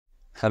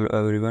Hello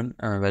everyone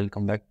and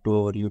welcome back to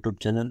our YouTube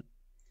channel.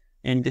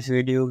 In this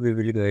video, we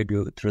will guide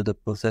you through the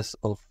process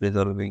of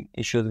resolving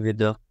issues with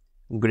the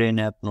Grain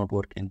app not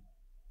working.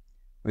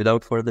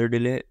 Without further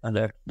delay,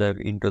 let's dive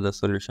into the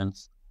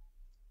solutions.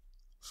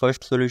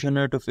 First solution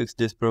to fix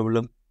this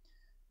problem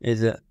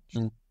is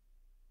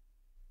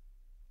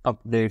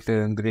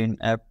update Grain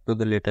app to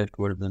the latest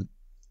version.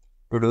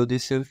 To do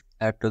this,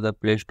 head to the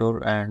Play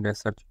Store and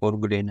search for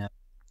Grain app.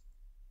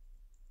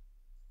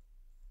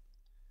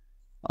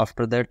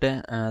 After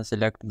that,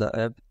 select the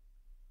app.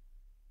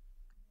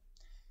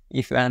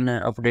 If an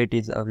update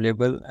is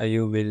available,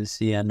 you will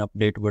see an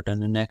update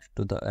button next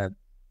to the app.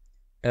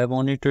 Tap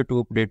on it to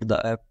update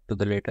the app to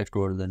the latest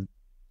version.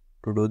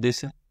 To do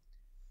this,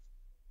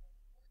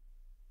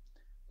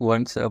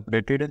 once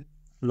updated,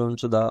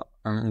 launch the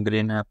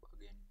Grain app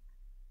again.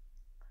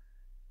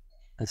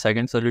 The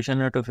second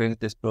solution to fix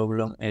this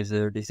problem is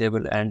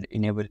disable and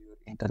enable your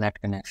internet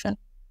connection.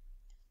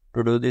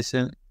 To do this,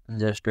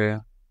 just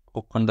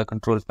open the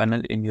control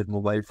panel in your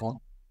mobile phone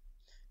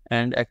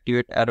and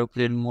activate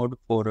aeroplane mode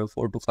for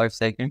 4 to 5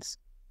 seconds,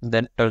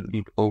 then turn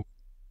it off.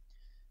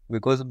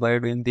 Because by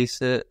doing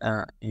this,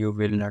 you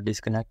will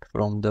disconnect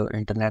from the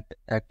internet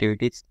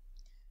activities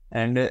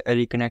and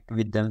reconnect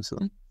with them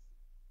soon.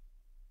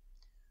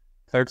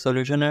 Third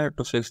solution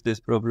to fix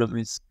this problem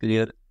is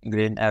clear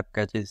Grain app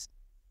caches.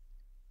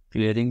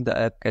 Clearing the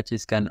app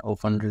caches can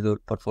often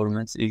resolve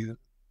performance issues.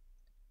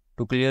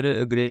 To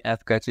clear Grain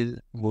app caches,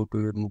 go to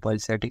your mobile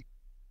setting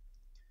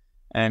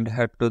and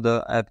head to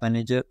the app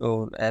manager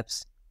or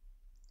apps,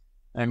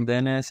 and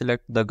then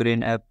select the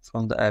Grain app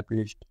from the app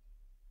list.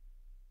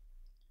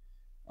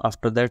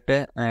 After that,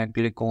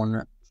 click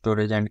on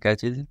storage and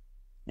caches,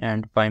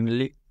 and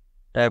finally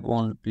tap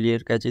on clear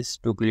caches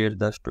to clear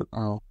the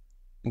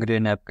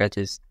Grain app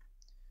caches.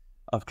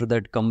 After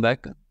that, come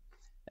back,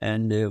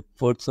 and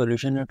fourth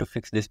solution to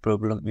fix this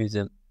problem is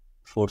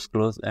force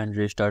close and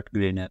restart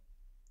Grain app.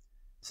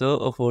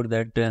 So for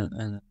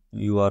that,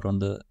 you are on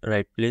the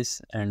right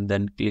place, and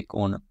then click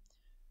on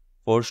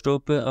force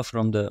stop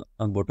from the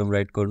bottom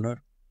right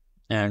corner,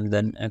 and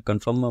then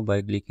confirm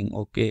by clicking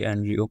OK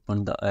and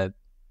reopen the app.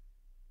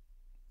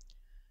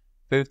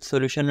 Fifth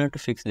solution to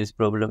fix this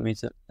problem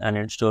is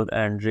uninstall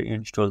and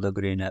reinstall the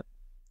Grain app.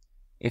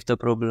 If the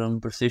problem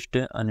persists,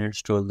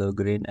 uninstall the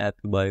Grain app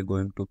by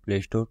going to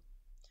Play Store,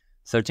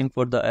 searching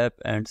for the app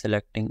and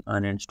selecting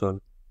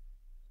uninstall.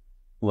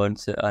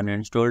 Once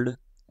uninstalled,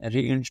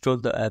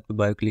 reinstall the app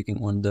by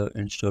clicking on the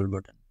install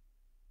button.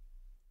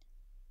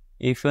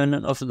 If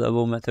none of the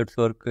above methods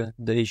work,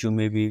 the issue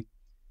may be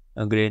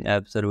a Grain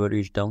app server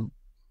is down.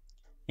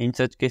 In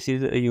such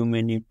cases, you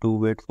may need to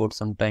wait for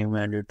some time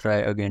and try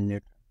again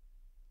later.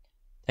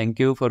 Thank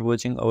you for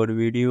watching our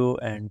video,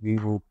 and we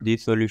hope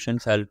these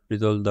solutions help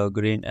resolve the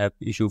Grain app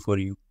issue for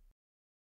you.